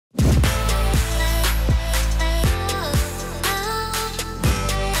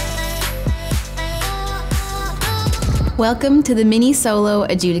Welcome to the Mini Solo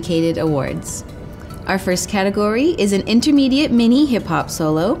Adjudicated Awards. Our first category is an intermediate mini hip hop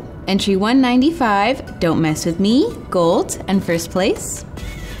solo. Entry 195, Don't Mess With Me, gold and first place.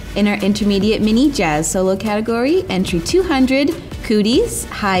 In our intermediate mini jazz solo category, entry 200, Cooties,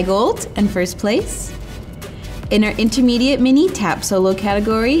 high gold and first place. In our intermediate mini tap solo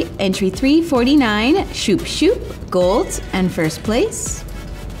category, entry 349, Shoop Shoop, gold and first place.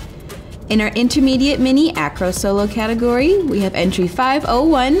 In our intermediate mini acro solo category, we have entry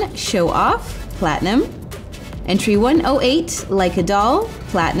 501, Show Off, platinum. Entry 108, Like a Doll,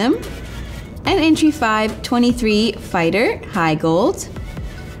 platinum. And entry 523, Fighter, high gold.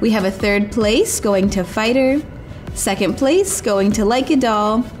 We have a third place going to Fighter, second place going to Like a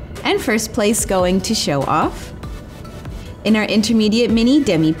Doll, and first place going to Show Off. In our intermediate mini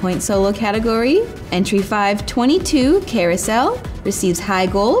demi-point solo category, entry 522, Carousel, receives high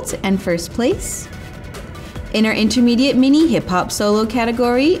gold and first place. In our intermediate mini hip-hop solo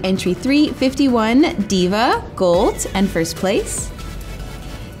category, entry 351, Diva, gold and first place.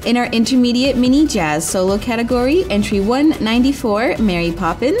 In our intermediate mini jazz solo category, entry 194, Mary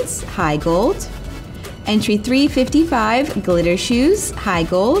Poppins, high gold. Entry 355, Glitter Shoes, high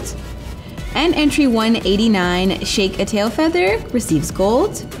gold. And entry 189, Shake a Tail Feather, receives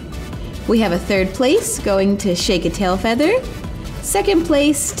gold. We have a third place going to Shake a Tail Feather, second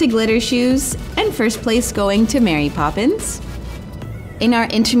place to Glitter Shoes, and first place going to Mary Poppins. In our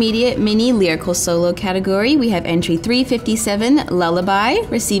intermediate mini lyrical solo category, we have entry 357, Lullaby,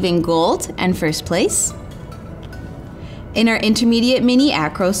 receiving gold and first place. In our intermediate mini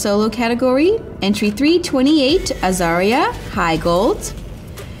acro solo category, entry 328, Azaria, high gold.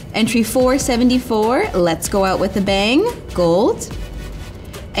 Entry 474, Let's Go Out With a Bang, gold.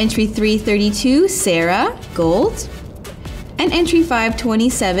 Entry 332, Sarah, gold. And entry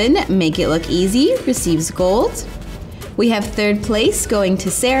 527, Make It Look Easy, receives gold. We have third place going to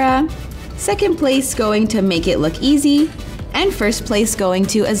Sarah, second place going to Make It Look Easy, and first place going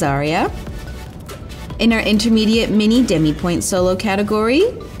to Azaria. In our intermediate mini demi-point solo category,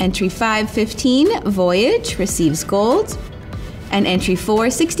 entry 515, Voyage, receives gold. And entry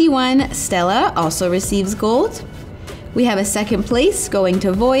 461, Stella, also receives gold. We have a second place going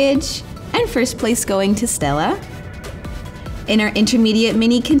to Voyage, and first place going to Stella. In our intermediate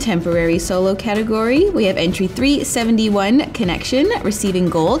mini contemporary solo category, we have entry 371, Connection, receiving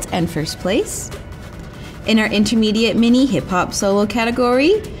gold and first place. In our intermediate mini hip hop solo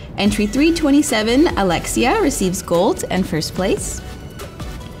category, entry 327, Alexia, receives gold and first place.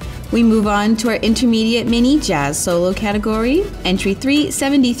 We move on to our intermediate mini jazz solo category. Entry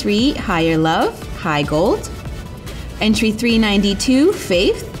 373, Higher Love, high gold. Entry 392,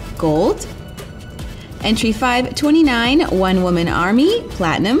 Faith, gold. Entry 529, One Woman Army,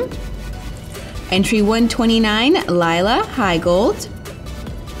 platinum. Entry 129, Lila, high gold.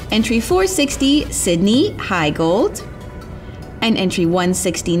 Entry 460, Sydney, high gold. And entry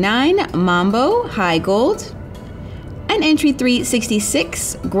 169, Mambo, high gold. And entry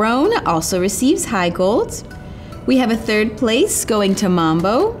 366, Grown, also receives high gold. We have a third place going to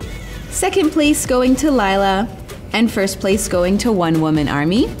Mambo, second place going to Lila, and first place going to One Woman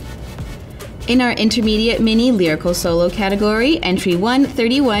Army. In our intermediate mini lyrical solo category, entry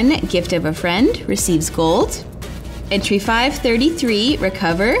 131, Gift of a Friend, receives gold. Entry 533,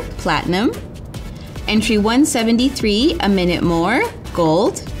 Recover, platinum. Entry 173, A Minute More,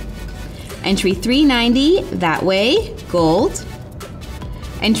 gold. Entry 390, That Way, gold.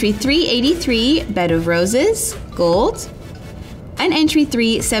 Entry 383, Bed of Roses, gold. And entry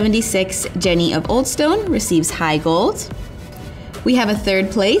 376, Jenny of Oldstone, receives high gold. We have a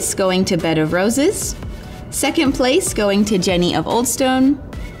third place going to Bed of Roses, second place going to Jenny of Oldstone,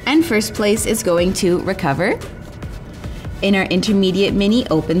 and first place is going to Recover. In our intermediate mini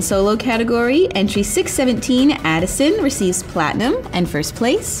open solo category, entry 617, Addison, receives platinum and first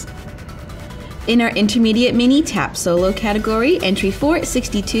place. In our intermediate mini tap solo category, entry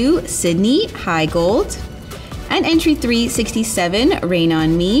 462, Sydney, high gold. And entry 367, Rain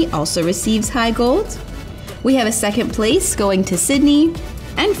on Me, also receives high gold. We have a second place going to Sydney,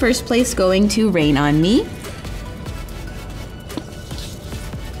 and first place going to Rain on Me.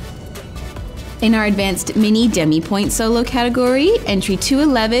 In our advanced mini demi-point solo category, entry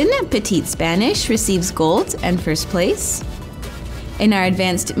 211, Petite Spanish, receives gold and first place. In our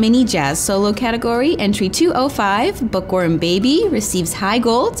advanced mini jazz solo category, entry 205, Bookworm Baby, receives high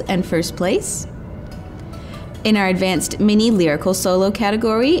gold and first place. In our advanced mini lyrical solo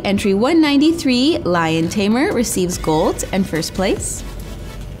category, entry 193, Lion Tamer, receives gold and first place.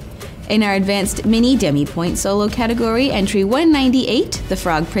 In our advanced mini demi-point solo category, entry 198, The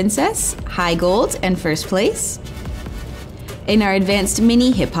Frog Princess, high gold and first place. In our advanced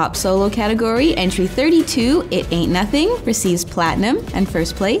mini hip hop solo category, entry 32, It Ain't Nothing, receives platinum and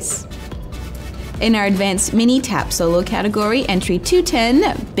first place. In our advanced mini tap solo category, entry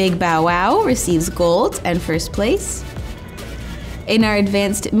 210, Big Bow Wow, receives gold and first place. In our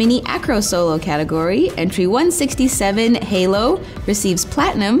advanced mini acro solo category, entry 167, Halo, receives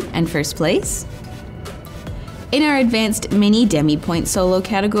platinum and first place. In our advanced mini demi-point solo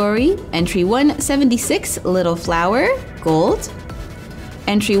category, entry 176, Little Flower, gold.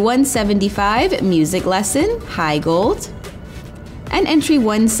 Entry 175, Music Lesson, high gold. And entry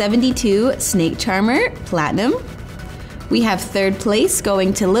 172, Snake Charmer, platinum. We have third place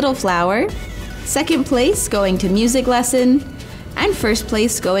going to Little Flower, second place going to Music Lesson, and first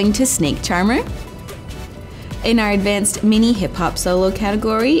place going to Snake Charmer. In our advanced mini hip hop solo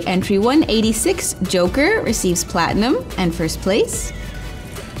category, entry 186, Joker, receives platinum and first place.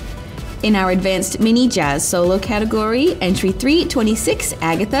 In our advanced mini jazz solo category, entry 326,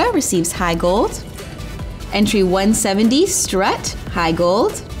 Agatha, receives high gold. Entry 170, Strut, high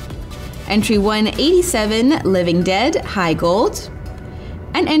gold. Entry 187, Living Dead, high gold.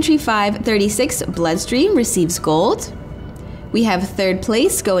 And entry 536, Bloodstream, receives gold. We have third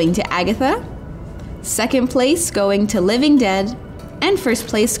place going to Agatha, second place going to Living Dead, and first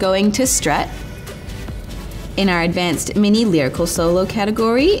place going to Strut. In our advanced mini lyrical solo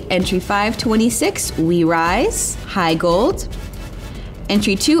category, entry 526, We Rise, high gold.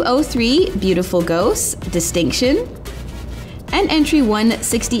 Entry 203, Beautiful Ghosts, distinction. And entry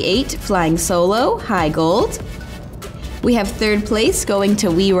 168, Flying Solo, high gold. We have third place going to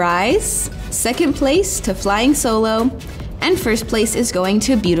We Rise, second place to Flying Solo, and first place is going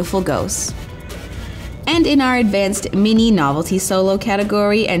to Beautiful Ghosts. And in our advanced mini novelty solo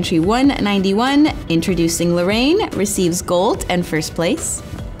category, entry 191, Introducing Lorraine, receives gold and first place.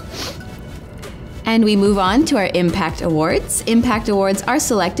 And we move on to our Impact Awards. Impact Awards are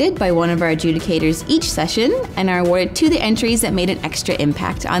selected by one of our adjudicators each session and are awarded to the entries that made an extra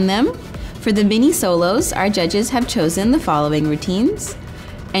impact on them. For the mini solos, our judges have chosen the following routines.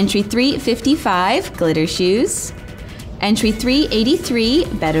 Entry 355, Glitter Shoes. Entry 383,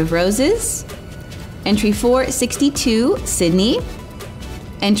 Bed of Roses. Entry 462, Sydney.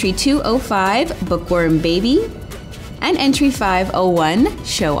 Entry 205, Bookworm Baby. And entry 501,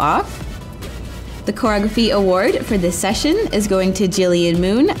 Show Off. The choreography award for this session is going to Jillian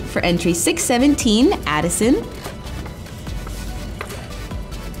Moon for entry 617, Addison.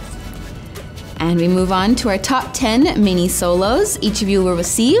 And we move on to our top 10 mini solos. Each of you will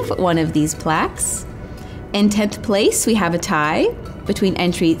receive one of these plaques. In 10th place, we have a tie between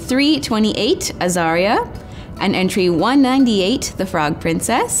entry 328, Azaria, and entry 198, The Frog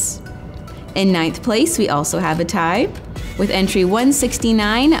Princess. In 9th place, we also have a tie with entry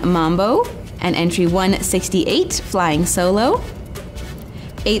 169, Mambo, and entry 168, Flying Solo.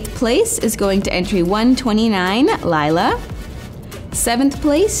 8th place is going to entry 129, Lila. 7th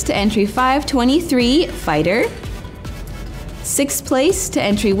place to entry 523, Fighter. 6th place to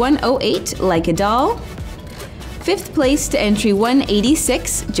entry 108, Like a Doll. 5th place to entry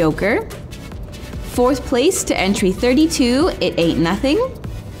 186, Joker. 4th place to entry 32, It Ain't Nothing.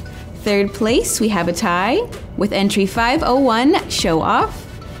 3rd place, we have a tie with entry 501, Show Off,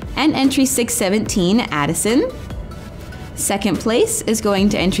 and entry 617, Addison. 2nd place is going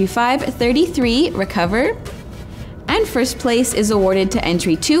to entry 533, Recover. And 1st place is awarded to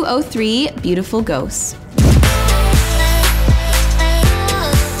entry 203, Beautiful Ghosts.